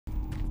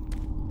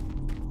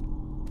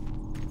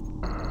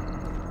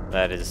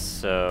That is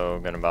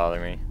so gonna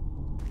bother me.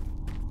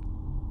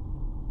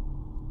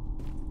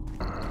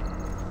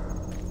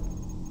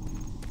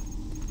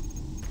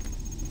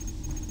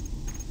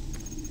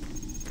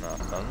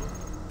 Nothing.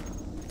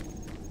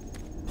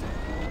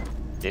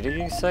 Did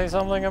he say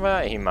something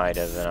about it? He might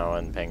have, and I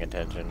wasn't paying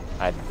attention.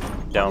 I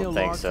don't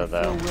think so,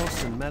 though. Phil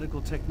Wilson,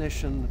 medical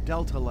technician,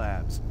 Delta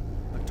Labs,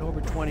 October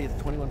 20th,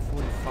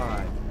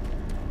 2145.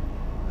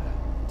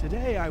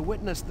 Today, I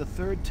witnessed the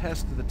third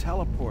test of the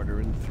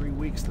teleporter in the 3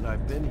 weeks that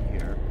I've been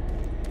here.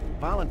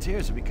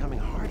 Volunteers are becoming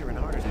harder and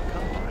harder to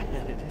come by,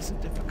 and it isn't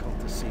difficult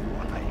to see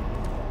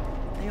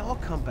why. They all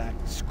come back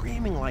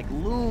screaming like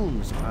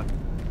loons about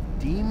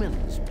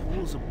demons,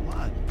 pools of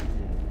blood.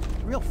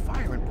 Real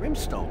fire and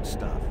brimstone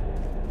stuff.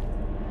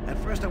 At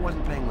first, I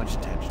wasn't paying much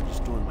attention,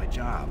 just doing my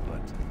job,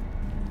 but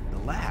the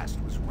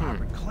last was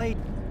Robert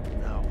Clayton.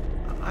 Now,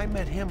 I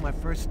met him my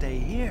first day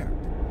here.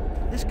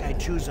 This guy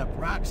chews up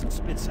rocks and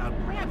spits out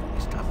gravel,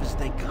 as tough as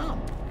they come.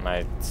 Am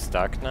I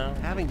stuck now?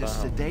 Having to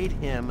sedate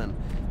him and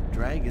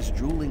drag his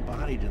drooling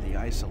body to the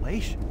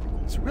isolation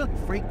room, it's really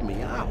freaked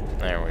me out.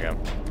 There we go.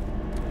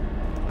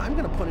 I'm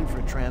gonna put in for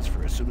a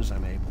transfer as soon as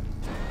I'm able.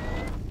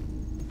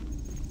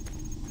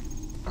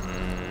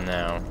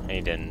 No, he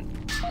didn't.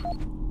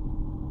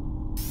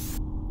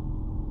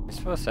 You're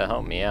supposed to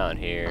help me out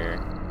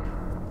here.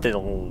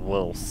 Phil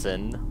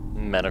Wilson.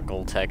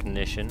 Medical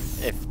technician,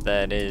 if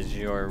that is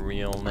your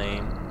real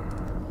name.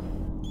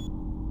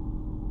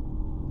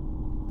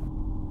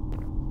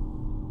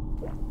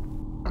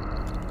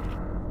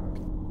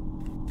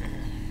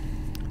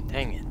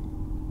 Dang it.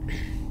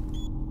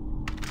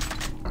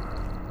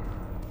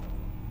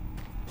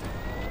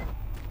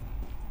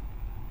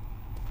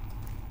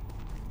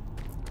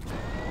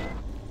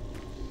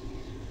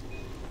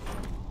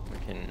 We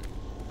can...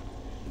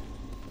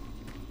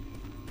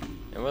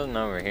 It wasn't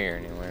over here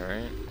anyway,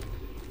 right?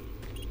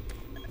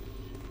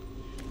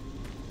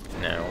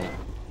 No.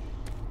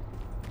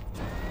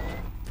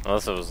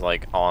 Unless it was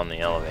like on the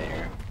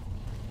elevator.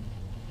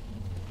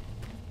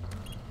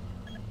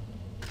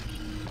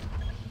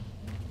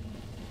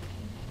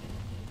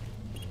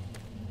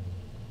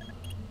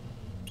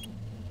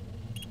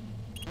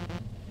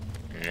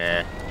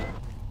 Nah.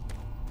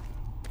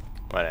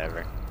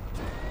 Whatever.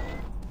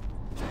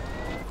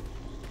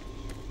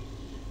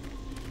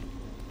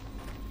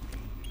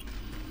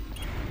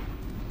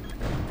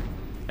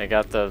 I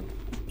got the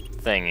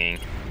thingy.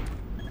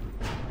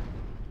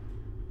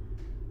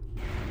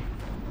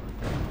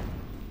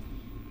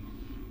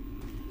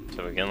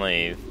 So we can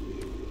leave.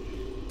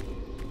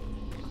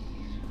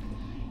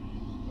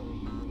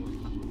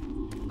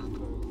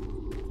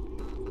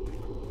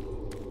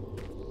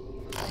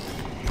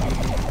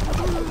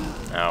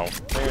 Oh,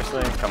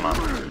 seriously? Come on.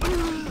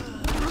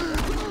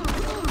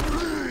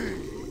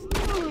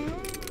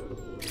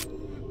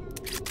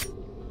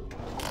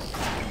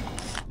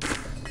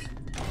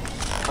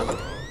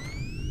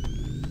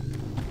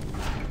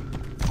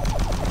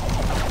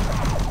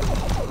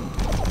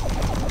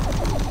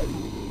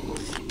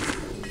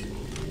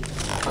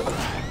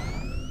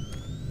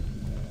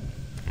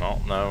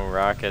 Well, no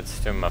rockets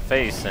to my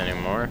face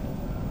anymore,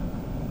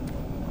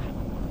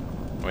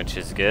 which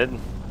is good.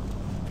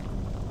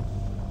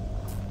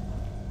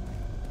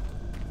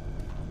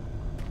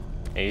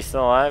 Are you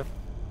still alive?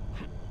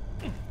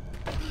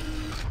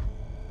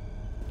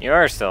 You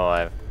are still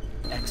alive.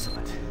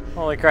 Excellent.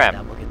 Holy crap.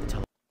 Now we'll get the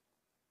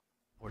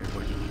teleporter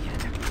working again.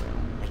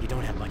 You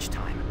don't have much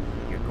time.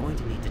 You're going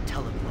to need to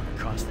teleport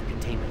across the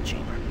containment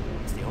chamber.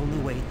 It's the only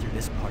way through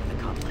this part of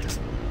the complex.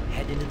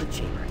 Head into the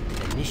chamber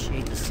and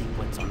initiate the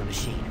sequence on the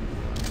machine.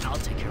 I'll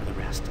take care of the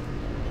rest.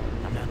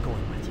 I'm not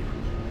going with you.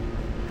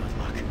 Good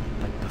luck.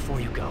 But before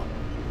you go,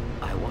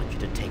 I want you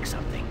to take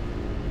something.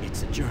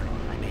 It's a journal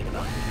I made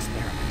about the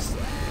experiments.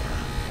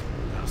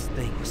 Those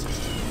things.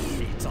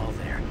 It's all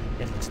there.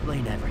 It'll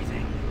explain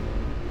everything.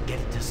 Get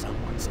it to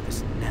someone so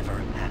this never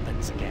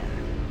happens again.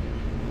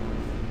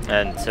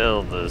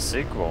 Until the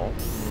sequel.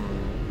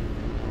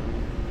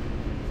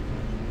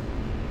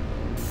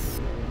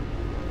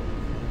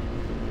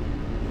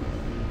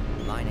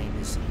 My name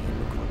is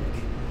Ian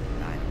McCormick.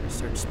 I'm a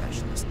research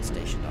specialist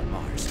stationed on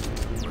Mars,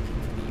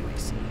 working for the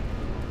UAC.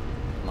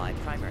 My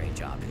primary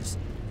job is,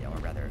 or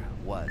rather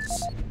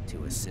was,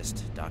 to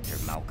assist Dr.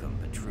 Malcolm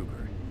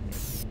Betruger.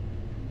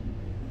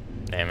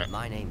 Damn it.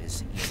 My name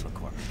is Ian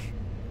McCormick,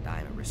 and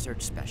I'm a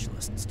research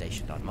specialist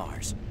stationed on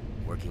Mars,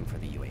 working for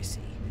the UAC.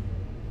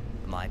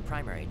 My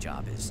primary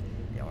job is,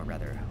 or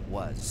rather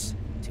was,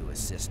 to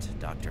assist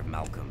Dr.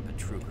 Malcolm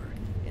Betruger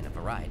in a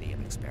variety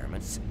of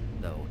experiments,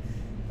 though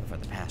for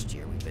the past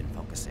year we've been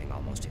focusing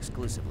almost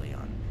exclusively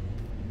on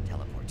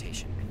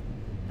teleportation.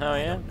 Oh, I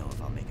yeah? don't know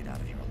if I'll make it out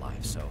of here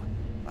alive, so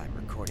I'm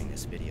recording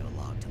this video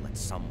log to let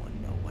someone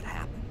know what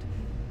happened,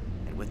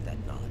 and with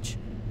that knowledge,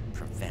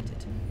 prevent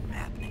it from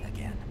happening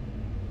again.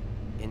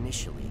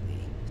 Initially,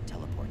 the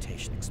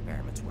teleportation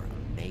experiments were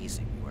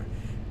amazing. We were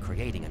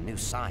creating a new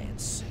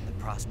science. The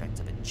prospects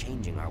of it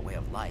changing our way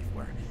of life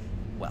were,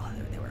 well,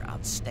 they were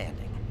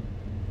outstanding.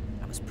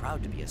 was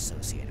proud to be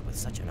associated with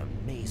such an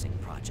amazing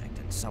project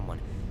and someone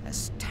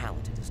as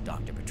talented as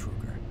Dr.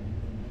 Betruger.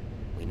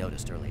 We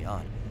noticed early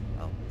on,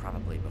 well,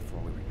 probably before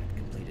we had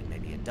completed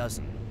maybe a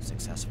dozen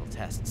successful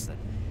tests, that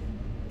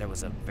there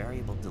was a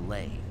variable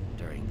delay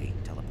during the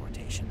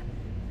teleportation.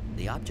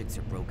 The objects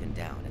are broken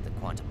down at the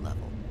quantum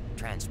level,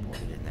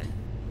 transported, and then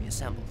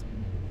reassembled.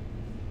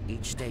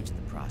 Each stage of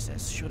the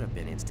process should have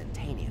been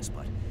instantaneous,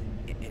 but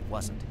it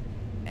wasn't.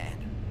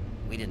 And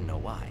we didn't know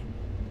why.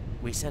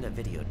 We sent a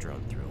video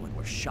drone through and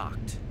were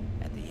shocked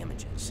at the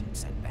images it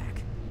sent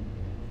back.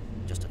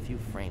 Just a few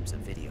frames of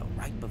video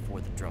right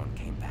before the drone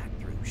came back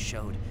through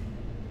showed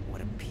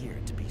what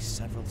appeared to be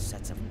several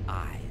sets of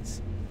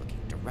eyes looking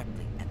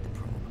directly at the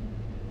probe.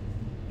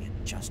 We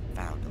had just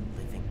found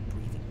a living,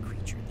 breathing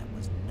creature that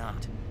was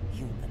not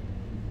human.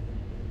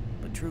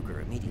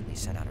 Betruger immediately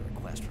sent out a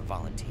request for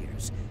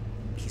volunteers.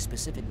 He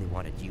specifically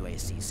wanted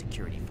UAC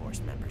security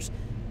force members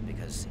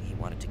because he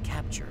wanted to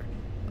capture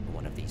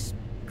one of these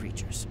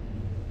creatures.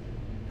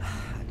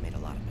 I've made a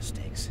lot of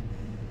mistakes,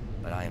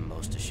 but I am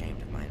most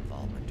ashamed of my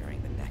involvement during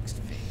the next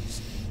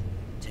phase.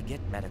 To get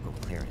medical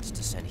clearance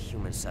to send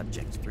human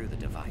subjects through the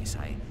device,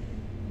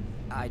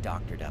 I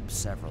doctored up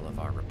several of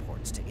our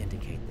reports to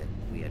indicate that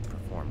we had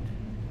performed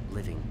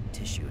living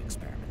tissue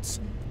experiments.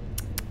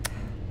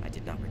 I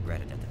did not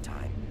regret it at the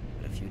time,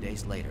 but a few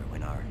days later,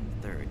 when our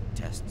third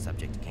test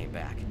subject came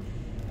back,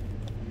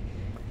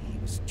 he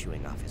was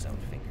chewing off his own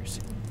fingers.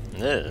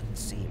 It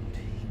seemed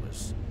he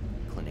was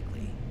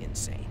clinically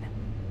insane.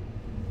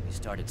 We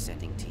started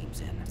sending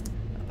teams in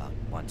about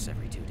once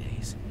every 2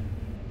 days.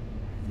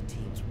 The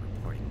teams were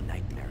reporting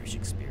nightmarish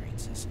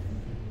experiences,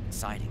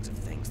 sightings of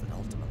things that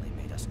ultimately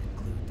made us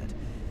conclude that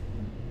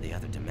the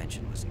other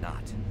dimension was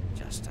not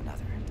just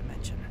another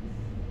dimension.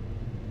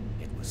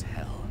 It was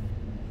hell,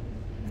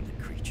 and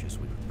the creatures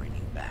we were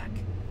bringing back,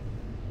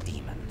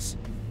 demons.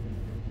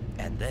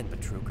 And then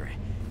Betruger,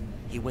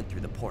 he went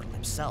through the portal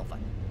himself.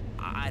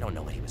 I don't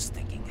know what he was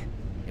thinking.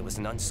 It was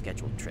an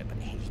unscheduled trip,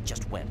 and he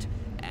just went,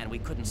 and we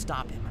couldn't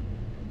stop him.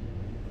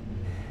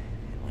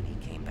 And when he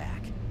came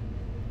back,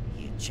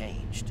 he had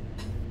changed.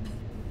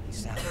 He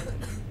sounded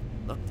and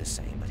looked the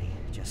same, but he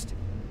just...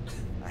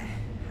 I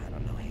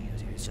don't know, he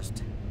was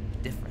just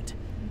different.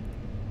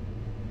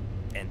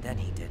 And then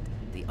he did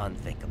the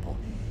unthinkable.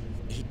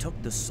 He took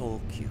the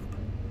Soul Cube,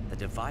 the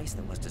device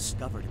that was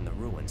discovered in the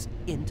ruins,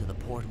 into the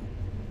portal.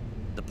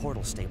 The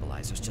portal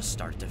stabilizers just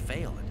started to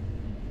fail,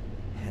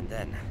 and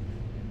then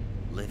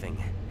living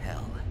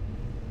hell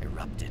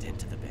erupted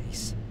into the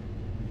base.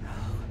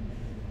 Oh,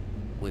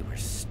 we were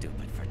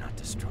stupid for not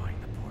destroying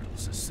the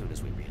portals as soon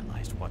as we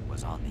realized what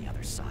was on the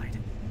other side.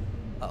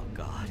 Oh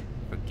God,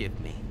 forgive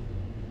me.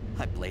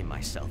 I blame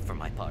myself for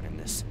my part in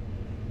this.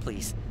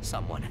 Please,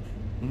 someone,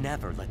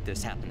 never let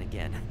this happen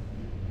again.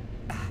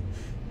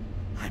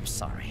 I'm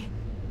sorry,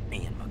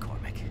 Ian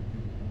McCormick.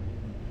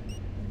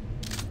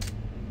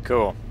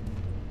 Cool.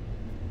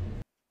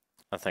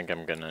 I think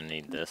I'm gonna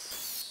need this,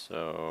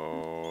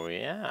 so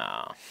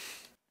yeah.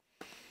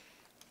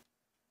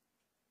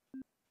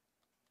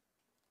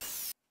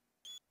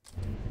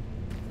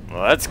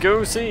 Let's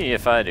go see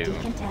if I do.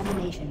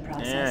 Decontamination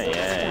process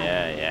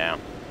Yeah.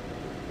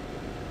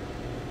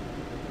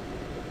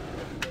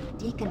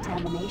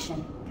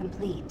 Decontamination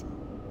complete.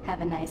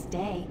 Have a nice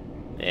day.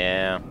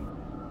 Yeah.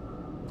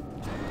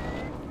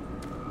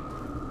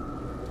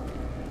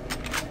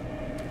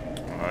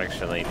 I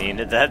actually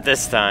needed that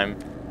this time.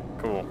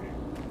 Cool.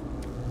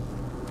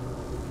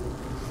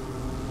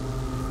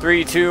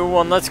 3, 2,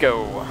 1, let's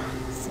go.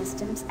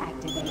 Systems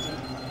activated.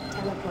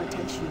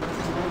 Teleportation will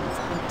commence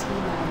in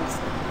T-minus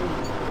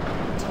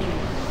 3, 2,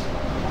 1.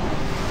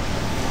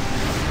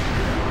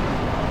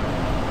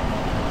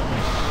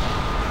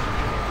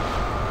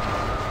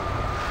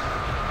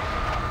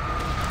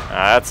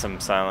 That's some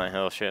Silent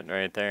Hill shit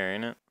right there,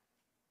 ain't it?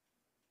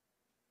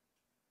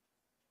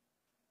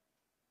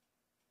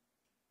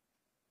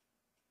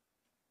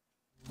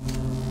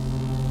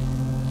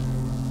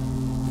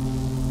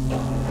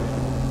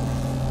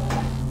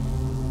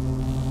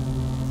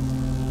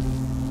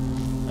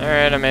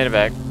 Alright, I made it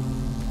back.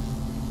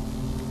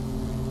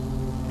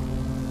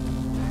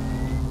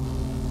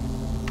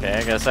 Okay,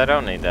 I guess I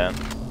don't need that.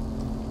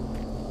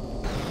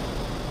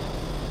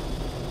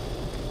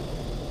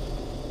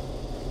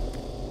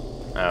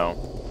 Oh.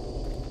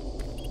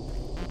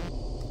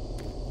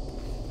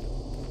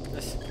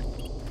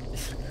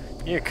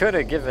 You could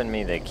have given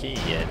me the key,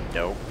 you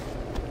dope.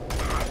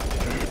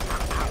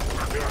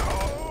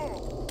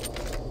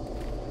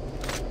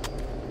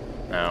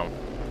 No.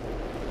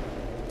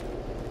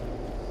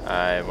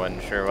 I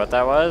wasn't sure what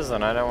that was,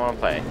 and I don't want to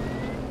play.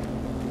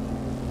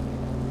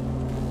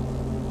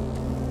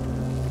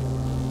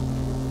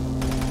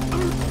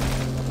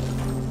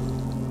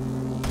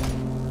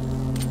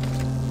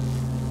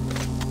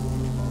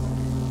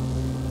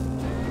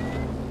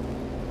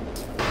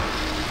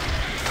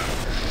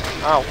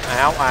 Oh,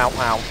 ow, ow,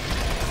 ow.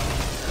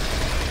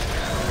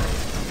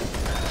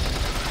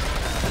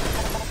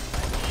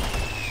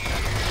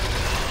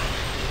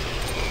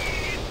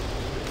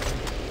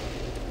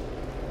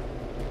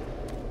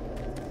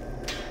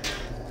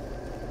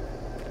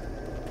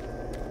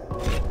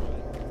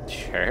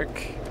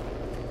 Jerk.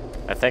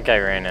 I think I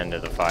ran into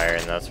the fire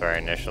and that's where I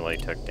initially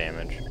took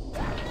damage.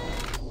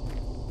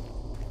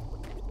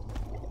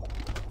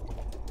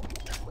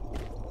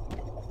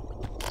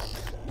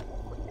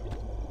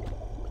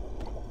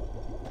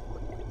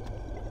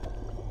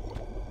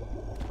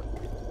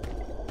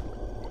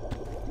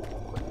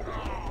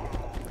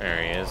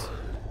 There he is.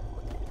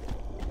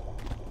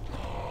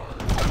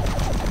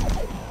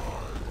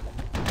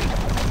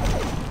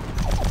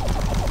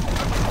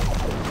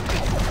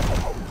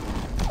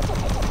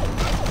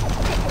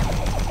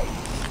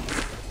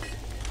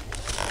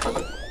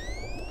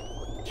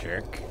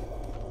 Jerk.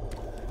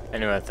 I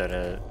knew I thought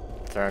of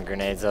throwing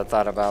grenades. I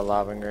thought about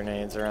lobbing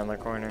grenades around the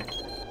corner.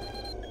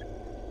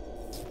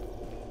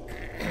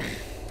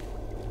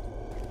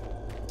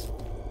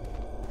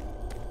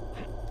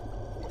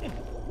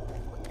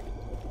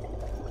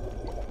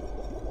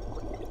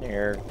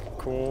 Air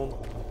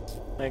cooled,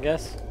 I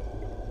guess.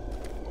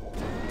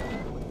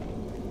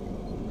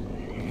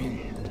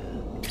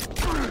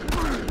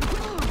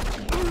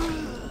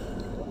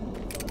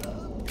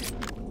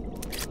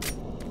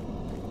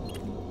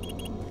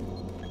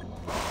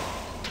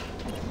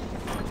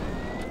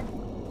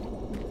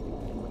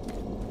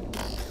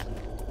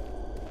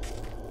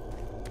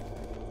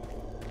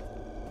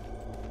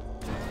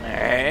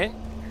 Alright.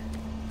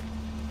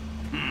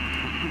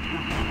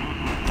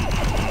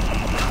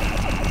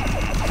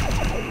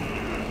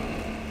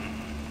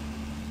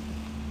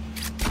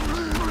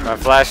 My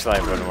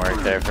flashlight wouldn't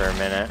work there for a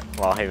minute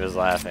while he was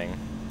laughing.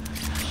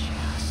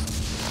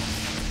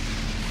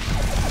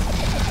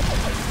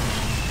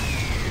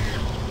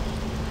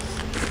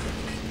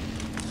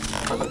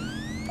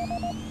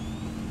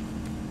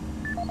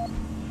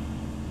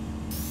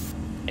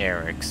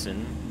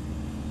 Erickson.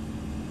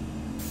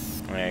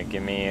 Alright,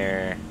 give me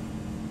your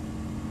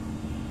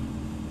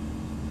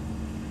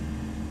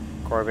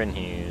Corbin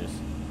Hughes.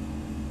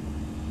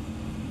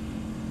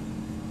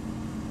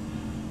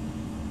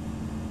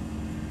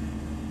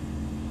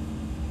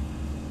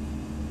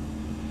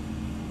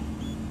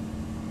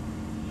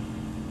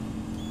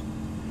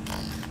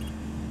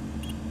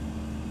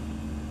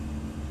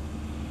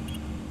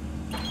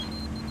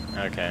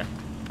 Okay.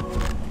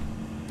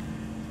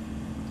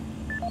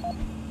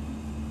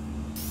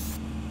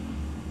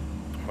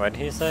 What'd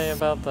he say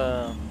about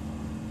the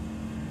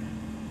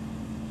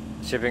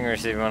shipping and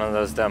receiving one of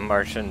those dumb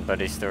Martian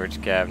buddy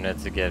storage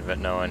cabinets again, but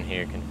no one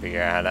here can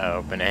figure out how to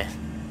open it?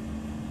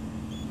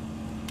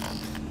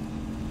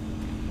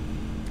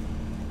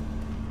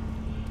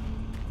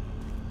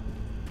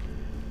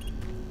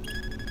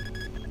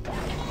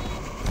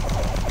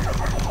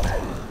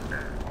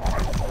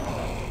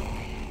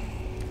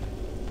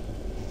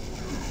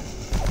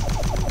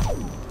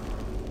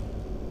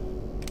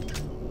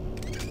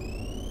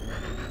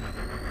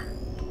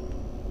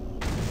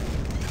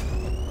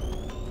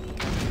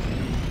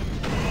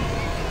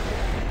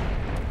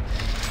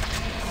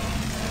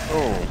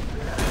 Oh.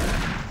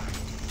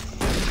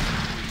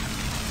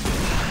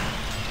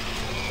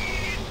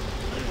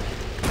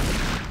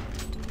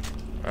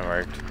 That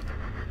worked.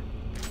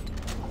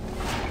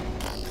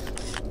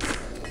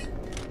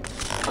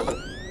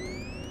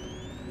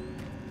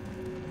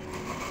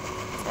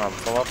 I'm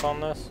full up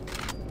on this?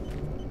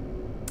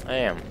 I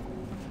am.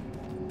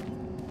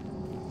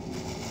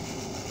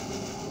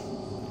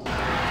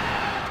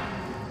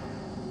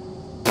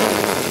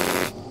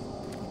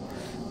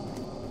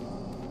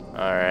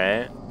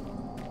 Alright.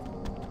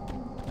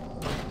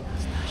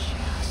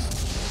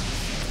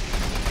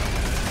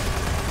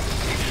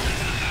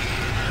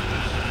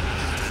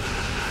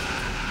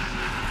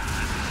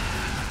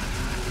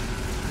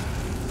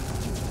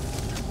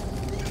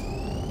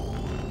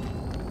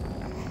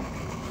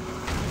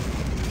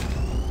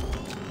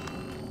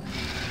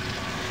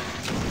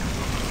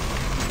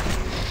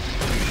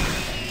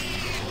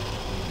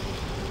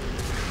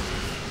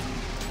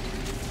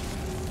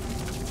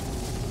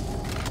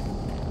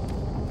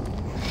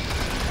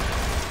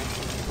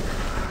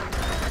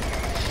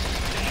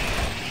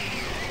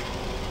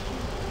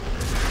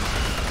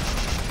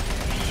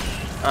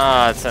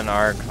 Ah, it's an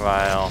arc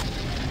vial.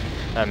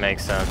 That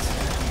makes sense.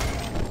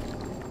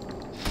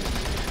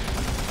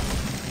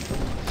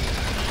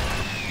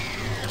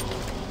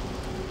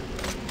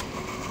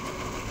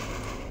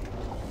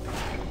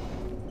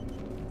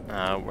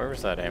 Where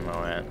was that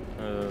ammo at? It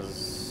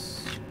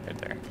was right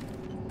there.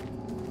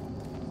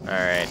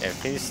 Alright,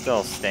 if he's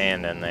still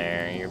standing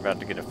there, you're about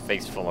to get a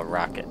face full of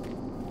rocket.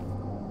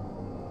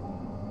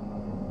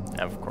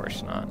 Of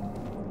course not.